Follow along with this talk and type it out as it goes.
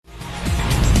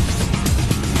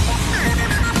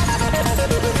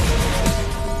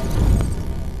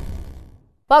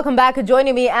Welcome back.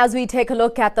 Joining me as we take a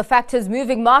look at the factors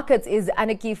moving markets is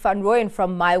Aniki van Rooyen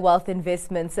from My Wealth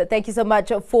Investments. Thank you so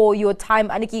much for your time,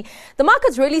 Aniki. The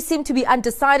markets really seem to be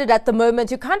undecided at the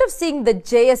moment. You're kind of seeing the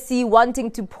JSE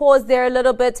wanting to pause there a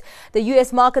little bit. The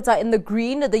US markets are in the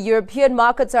green. The European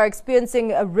markets are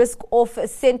experiencing a risk-off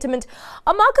sentiment.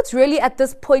 Are markets really at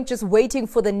this point just waiting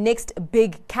for the next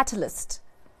big catalyst?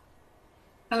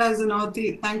 Hello,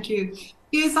 Zanati. Thank you.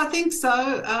 Yes, I think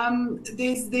so.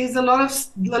 There's a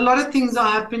lot of things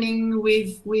are happening.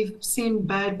 We've seen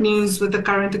bad news with the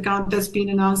current account that's been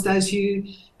announced, as you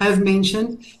have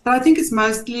mentioned. But I think it's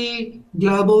mostly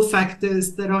global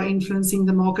factors that are influencing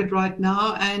the market right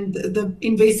now, and the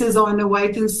investors are in a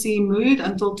wait-and-see mood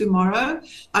until tomorrow.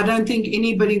 I don't think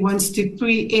anybody wants to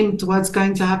preempt what's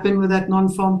going to happen with that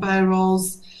non-farm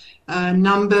payrolls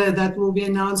number that will be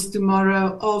announced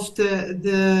tomorrow after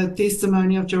the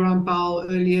testimony of Jerome Powell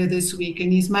earlier this week.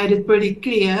 And he's made it pretty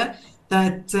clear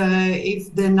that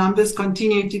if the numbers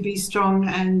continue to be strong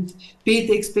and beat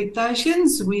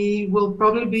expectations, we will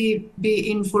probably be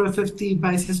in for a 50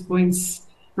 basis points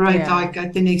rate hike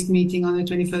at the next meeting on the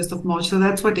 21st of March. So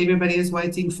that's what everybody is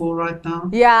waiting for right now.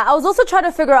 Yeah, I was also trying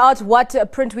to figure out what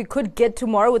print we could get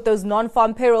tomorrow with those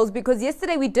non-farm payrolls, because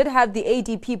yesterday we did have the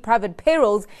ADP private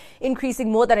payrolls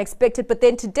increasing more than expected. But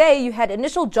then today you had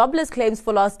initial jobless claims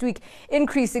for last week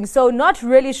increasing. So not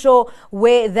really sure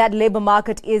where that labor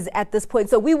market is at this point.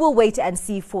 So we will wait and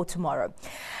see for tomorrow.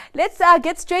 Let's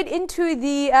get straight into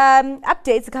the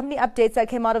updates, the company updates that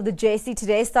came out of the JSE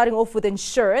today, starting off with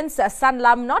insurance.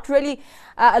 Sanlam, not really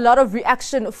a lot of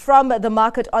reaction from the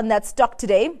market on that stock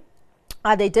today.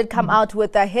 They did come out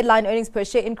with headline earnings per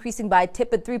share increasing by a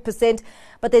tepid 3%,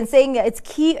 but then saying its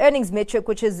key earnings metric,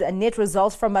 which is net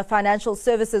results from financial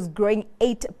services, growing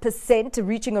 8%,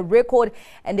 reaching a record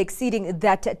and exceeding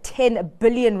that 10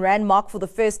 billion rand mark for the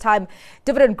first time,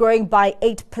 dividend growing by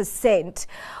 8%.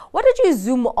 What did you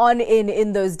zoom on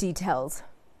in those details?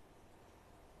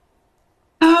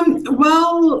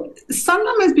 Well,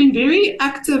 Sanlam has been very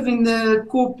active in the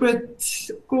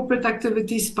corporate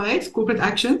activity space, corporate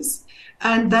actions,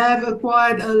 and they've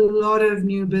acquired a lot of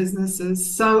new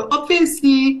businesses. So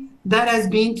obviously that has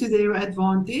been to their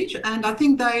advantage. And I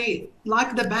think they,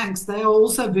 like the banks, they are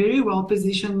also very well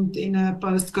positioned in a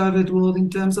post-COVID world in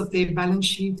terms of their balance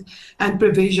sheet and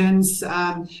provisions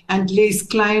and less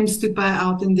claims to pay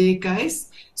out in their case.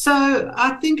 So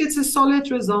I think it's a solid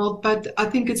result, but I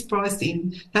think it's priced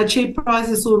in. That share price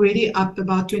is already up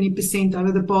about 20%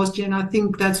 over the past year, and I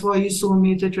think that's why you saw a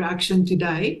muted reaction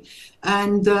today.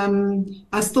 And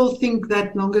I still think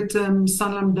that longer term,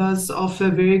 Sanlam does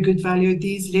offer very good value at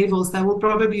these levels. They will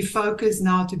probably focus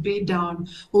now to bed down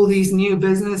all these new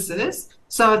businesses.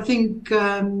 So I think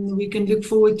we can look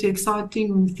forward to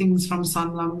exciting things from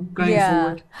Sanlam going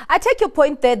forward. I take your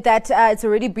point there that it's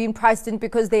already been priced in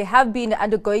because they have been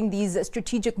undergoing these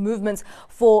strategic movements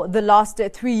for the last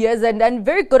 3 years, and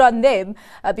very good on them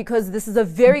because this is a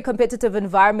very competitive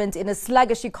environment in a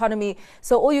sluggish economy.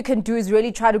 So all you can do is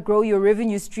really try to grow your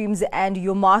revenue streams and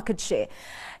your market share.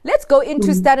 Let's go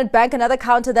into Standard Bank, another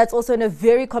counter that's also in a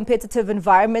very competitive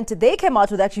environment. They came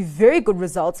out with actually very good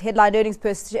results. Headline earnings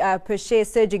per share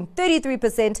surging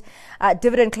 33%,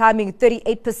 dividend climbing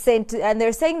 38%. And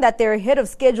they're saying that they're ahead of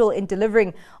schedule in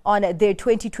delivering on their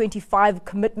 2025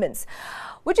 commitments.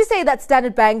 Would you say that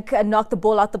Standard Bank knocked the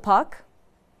ball out the park?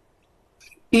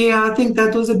 Yeah, I think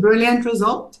that was a brilliant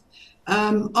result.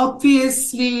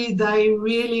 Obviously, they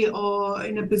really are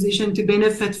in a position to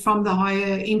benefit from the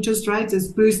higher interest rates. It's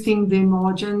boosting their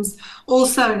margins.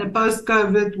 Also, in a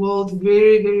post-COVID world,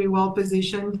 very, very well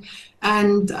positioned.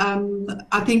 And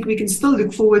I think we can still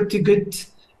look forward to good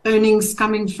earnings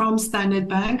coming from Standard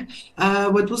Bank.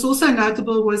 What was also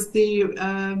notable was the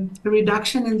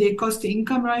reduction in their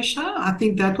cost-to-income ratio. I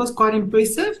think that was quite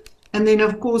impressive. And then,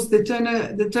 of course, the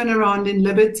turnaround in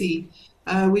Liberty,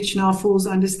 which now falls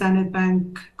under Standard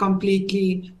Bank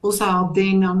completely, also help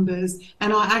their numbers.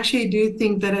 And I actually do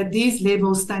think that at these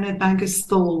levels, Standard Bank is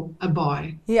still a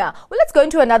buy. Yeah. Well, let's go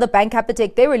into another bank,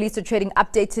 Capitec. They released a trading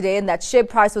update today, and that share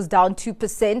price was down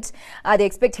 2%. They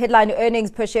expect headline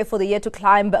earnings per share for the year to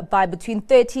climb by between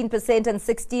 13% and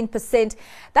 16%.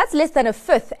 That's less than a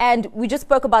fifth. And we just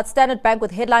spoke about Standard Bank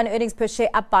with headline earnings per share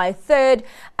up by a third.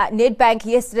 Nedbank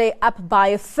yesterday up by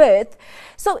a fifth.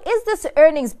 So is this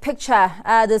earnings picture,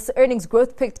 this earnings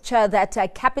growth picture that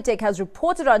Capitec has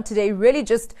reported on today really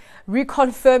just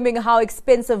reconfirming how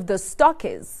expensive the stock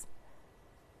is?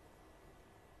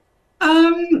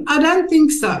 I don't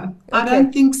think so. Okay. I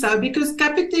don't think so, because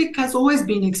Capitec has always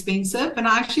been expensive, and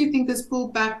I actually think this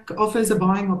pullback offers a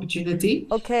buying opportunity.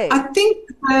 Okay. I think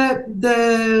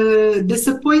the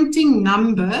disappointing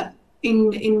number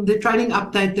in the trading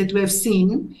update that we've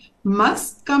seen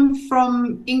must come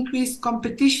from increased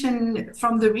competition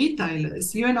from the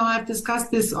retailers. You and I have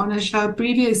discussed this on a show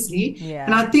previously,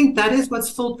 and I think that is what's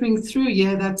filtering through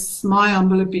here. That's my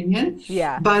humble opinion.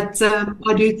 Yeah. But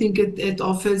I do think it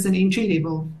offers an entry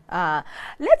level.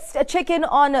 Let's check in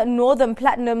on Northam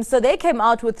Platinum. So they came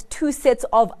out with 2 sets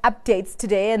of updates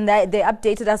today, and they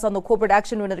updated us on the corporate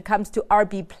action when it comes to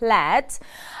RB Plat,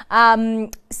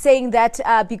 saying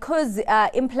that because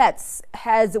Implats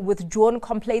has withdrawn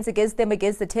complaints against them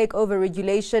against the takeover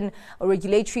regulation or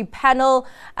regulatory panel,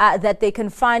 that they can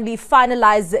finally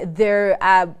finalize their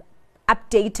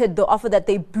updated the offer that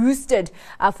they boosted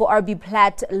for RB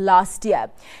Plat last year.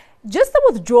 Just the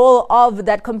withdrawal of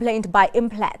that complaint by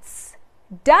Implats,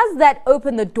 does that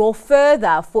open the door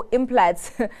further for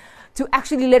Implats to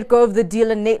actually let go of the deal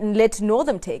and let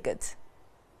Northam take it?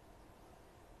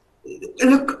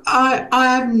 Look, I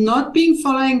have not been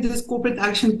following this corporate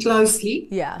action closely,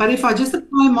 but if I just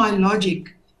apply my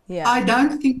logic, I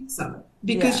don't think so.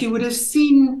 Because you would have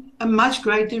seen a much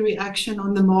greater reaction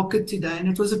on the market today, and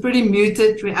it was a pretty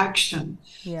muted reaction.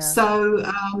 So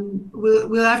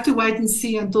we'll have to wait and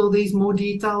see until there's more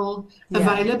detail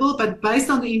available. But based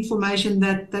on the information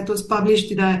that was published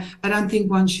today, I don't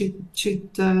think one should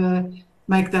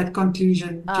make that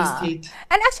conclusion just yet.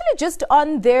 And actually, just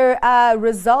on their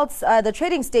results, the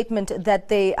trading statement that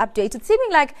they updated,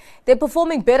 seeming like they're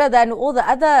performing better than all the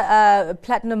other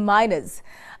platinum miners.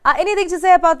 Anything to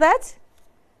say about that?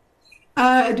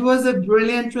 It was a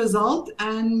brilliant result,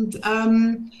 and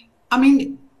I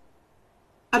mean,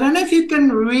 I don't know if you can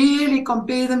really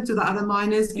compare them to the other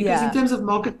miners because in terms of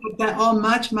market cap, they are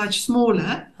much, much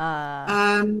smaller.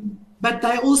 But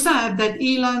they also have that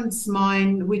Eland's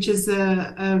mine, which is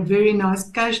a very nice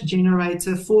cash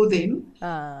generator for them.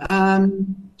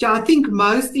 I think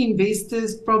most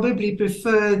investors probably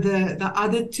prefer the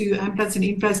other two, Amplats and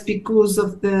Implats, because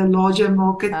of the larger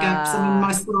market caps. I mean,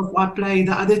 myself, I play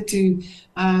the other two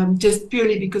just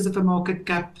purely because of a market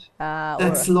cap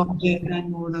that's larger than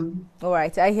Northam. All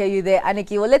right, I hear you there,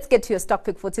 Aniki. Well, let's get to your stock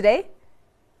pick for today.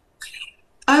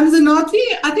 Zanati,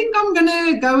 I think I'm going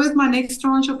to go with my next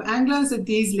tranche of Anglos at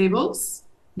these levels.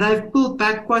 They've pulled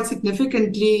back quite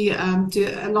significantly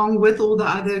along with all the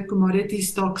other commodity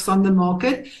stocks on the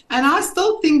market. And I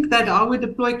still think that I would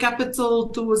deploy capital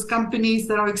towards companies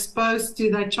that are exposed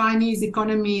to the Chinese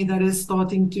economy that is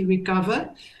starting to recover.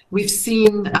 We've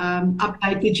seen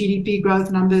updated GDP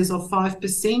growth numbers of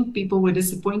 5%. People were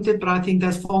disappointed, but I think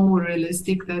that's far more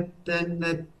realistic than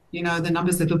the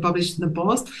numbers that were published in the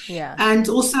past. And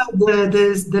also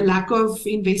the lack of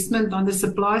investment on the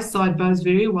supply side bodes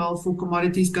very well for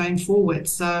commodities going forward.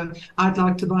 So I'd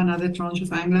like to buy another tranche of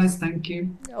Anglos. Thank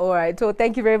you. All right. So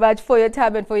thank you very much for your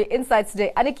time and for your insights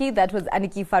today, Aniki. That was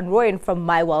Aniki van Rooyen from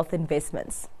My Wealth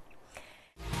Investments.